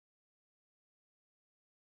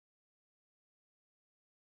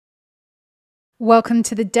Welcome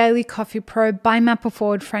to the Daily Coffee Pro by Mapper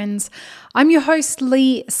Forward, friends. I'm your host,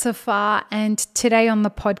 Lee Safar, and today on the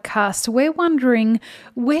podcast, we're wondering,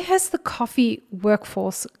 where has the coffee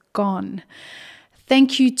workforce gone?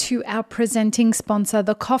 Thank you to our presenting sponsor,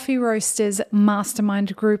 the Coffee Roasters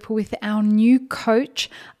Mastermind group, with our new coach,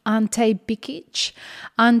 Ante Bikic.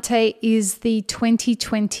 Ante is the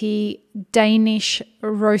 2020 Danish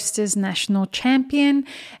Roasters National Champion,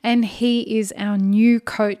 and he is our new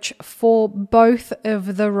coach for both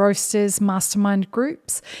of the Roasters Mastermind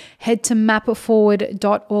groups. Head to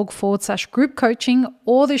mapperforward.org/group coaching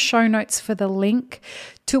or the show notes for the link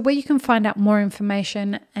to where you can find out more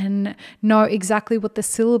information and know exactly what the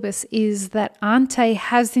syllabus is that Ante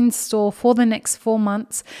has in store for the next 4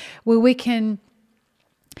 months, where we can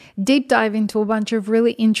deep dive into a bunch of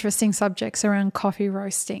really interesting subjects around coffee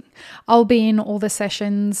roasting. I'll be in all the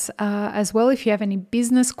sessions as well if you have any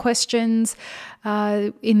business questions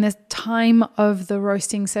in the time of the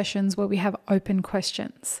roasting sessions where we have open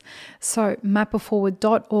questions. So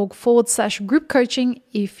mapperforward.org/group coaching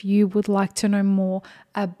if you would like to know more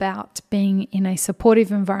about being in a supportive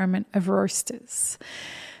environment of roasters.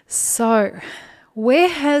 So where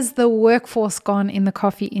has the workforce gone in the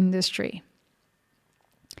coffee industry?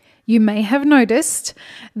 You may have noticed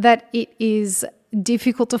that it is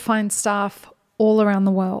difficult to find staff all around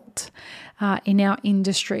the world in our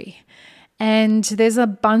industry. And there's a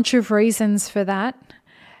bunch of reasons for that.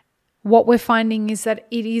 What we're finding is that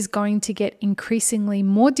it is going to get increasingly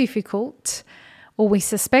more difficult, or we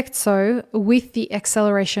suspect so, with the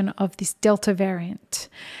acceleration of this Delta variant.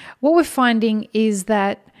 What we're finding is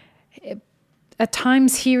that at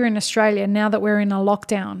times here in Australia, now that we're in a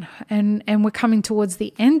lockdown and we're coming towards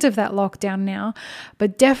the end of that lockdown now,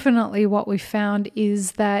 but definitely what we found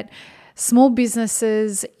is that small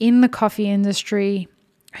businesses in the coffee industry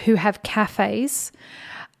who have cafes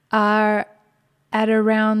are at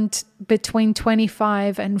around between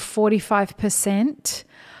 25 and 45%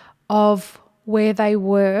 of where they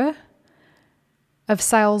were of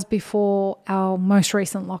sales before our most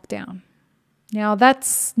recent lockdown. Now,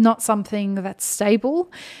 that's not something that's stable.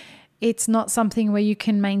 It's not something where you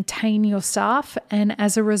can maintain your staff. And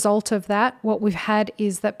as a result of that, what we've had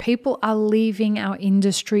is that people are leaving our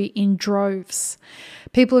industry in droves.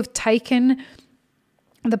 People have taken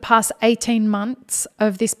the past 18 months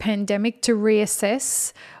of this pandemic to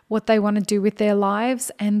reassess what they want to do with their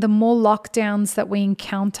lives. And the more lockdowns that we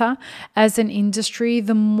encounter as an industry,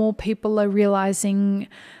 the more people are realizing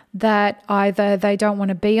that either they don't want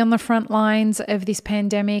to be on the front lines of this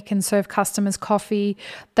pandemic and serve customers coffee,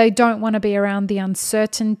 they don't want to be around the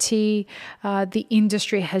uncertainty, the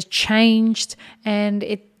industry has changed and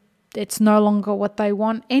it's no longer what they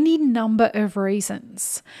want, any number of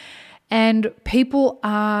reasons. And people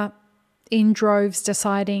are in droves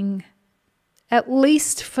deciding, at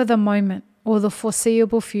least for the moment or the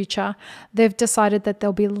foreseeable future, they've decided that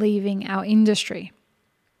they'll be leaving our industry.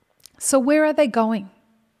 So where are they going?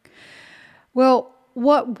 Well,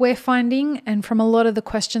 what we're finding, and from a lot of the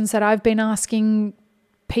questions that I've been asking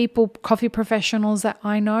people, coffee professionals that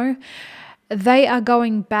I know, they are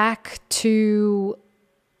going back to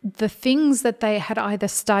the things that they had either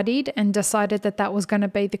studied and decided that that was going to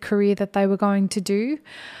be the career that they were going to do.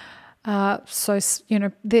 We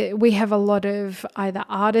have a lot of either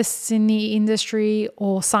artists in the industry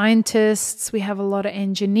or scientists. We have a lot of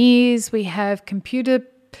engineers. We have computer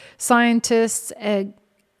scientists,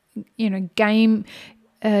 game,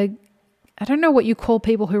 I don't know what you call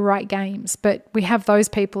people who write games, but we have those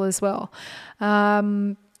people as well.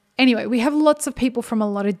 Anyway, we have lots of people from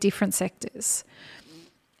a lot of different sectors.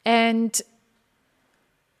 And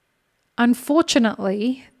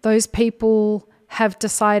unfortunately, those people have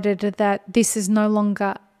decided that this is no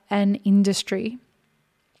longer an industry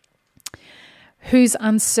whose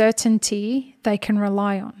uncertainty they can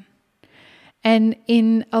rely on. And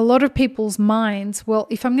in a lot of people's minds, well,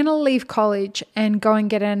 if I'm going to leave college and go and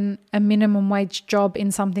get a minimum wage job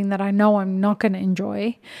in something that I know I'm not going to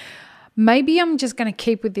enjoy, maybe I'm just going to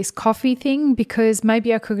keep with this coffee thing because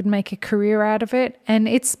maybe I could make a career out of it and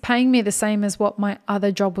it's paying me the same as what my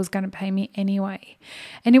other job was going to pay me anyway.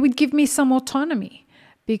 And it would give me some autonomy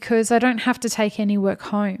because I don't have to take any work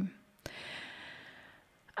home.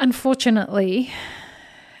 Unfortunately,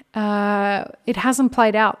 it hasn't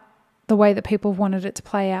played out the way that people wanted it to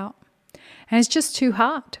play out. And it's just too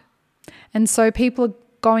hard. And so people are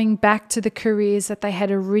going back to the careers that they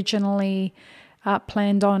had originally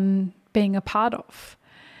planned on being a part of.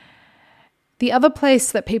 The other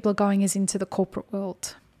place that people are going is into the corporate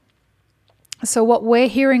world. So what we're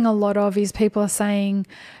hearing a lot of is people are saying,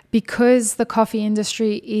 because the coffee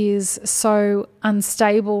industry is so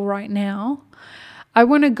unstable right now, I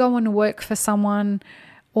want to go and work for someone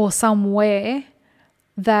or somewhere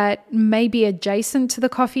that may be adjacent to the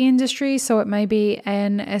coffee industry. So it may be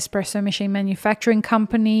an espresso machine manufacturing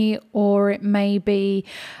company, or it may be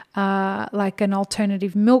like an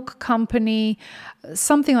alternative milk company,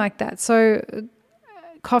 something like that. So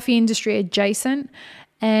coffee industry adjacent,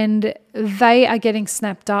 and they are getting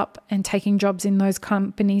snapped up and taking jobs in those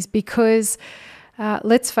companies because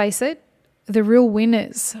let's face it, the real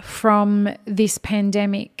winners from this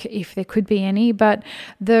pandemic, if there could be any, but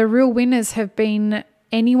the real winners have been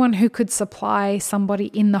anyone who could supply somebody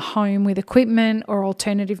in the home with equipment or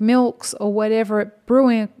alternative milks or whatever,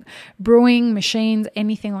 brewing machines,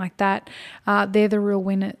 anything like that. They're the real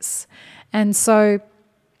winners. And so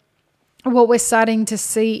what we're starting to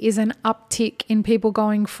see is an uptick in people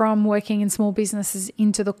going from working in small businesses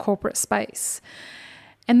into the corporate space.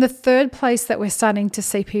 And the third place that we're starting to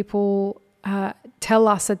see people tell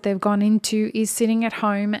us that they've gone into is sitting at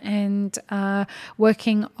home and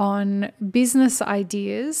working on business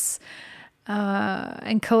ideas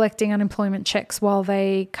and collecting unemployment checks while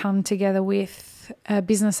they come together with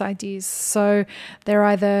business ideas. So they're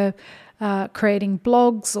either creating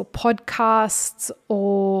blogs or podcasts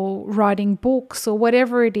or writing books or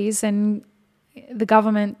whatever it is, and the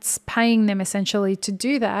government's paying them essentially to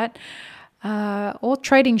do that, or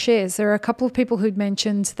trading shares. There are a couple of people who'd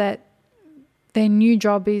mentioned that their new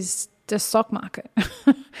job is the stock market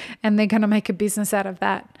and they're going to make a business out of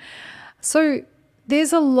that. So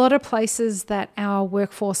there's a lot of places that our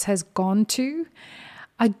workforce has gone to.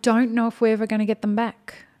 I don't know if we're ever going to get them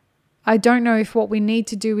back. I don't know if what we need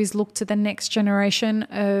to do is look to the next generation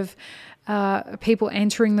of people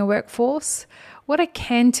entering the workforce. What I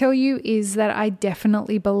can tell you is that I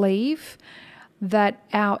definitely believe that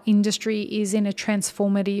our industry is in a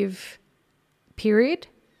transformative period,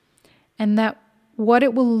 and that what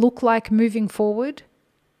it will look like moving forward,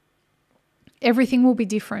 everything will be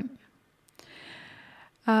different.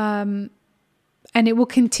 And it will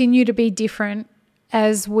continue to be different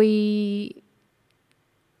as we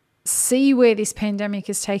see where this pandemic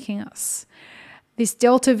is taking us. This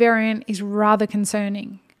Delta variant is rather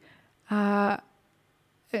concerning,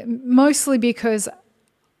 mostly because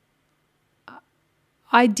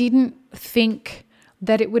I didn't think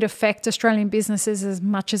that it would affect Australian businesses as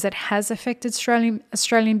much as it has affected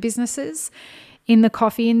Australian businesses in the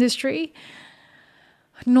coffee industry,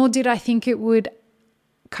 nor did I think it would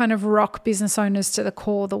kind of rock business owners to the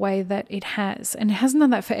core the way that it has. And it hasn't done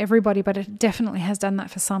that for everybody, but it definitely has done that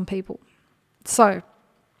for some people. So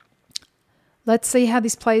let's see how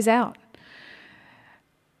this plays out.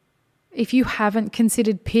 If you haven't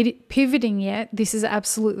considered pivoting yet, this is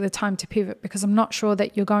absolutely the time to pivot, because I'm not sure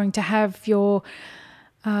that you're going to have your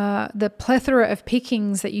the plethora of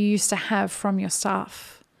pickings that you used to have from your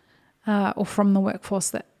staff or from the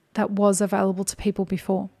workforce that was available to people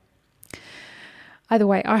before. Either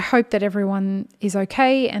way, I hope that everyone is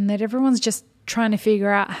okay and that everyone's just trying to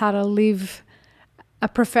figure out how to live a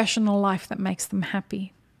professional life that makes them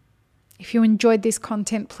happy. If you enjoyed this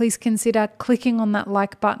content, please consider clicking on that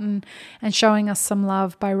like button and showing us some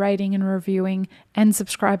love by rating and reviewing and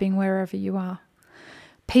subscribing wherever you are.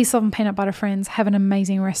 Peace, love and peanut butter, friends. Have an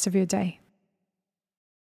amazing rest of your day.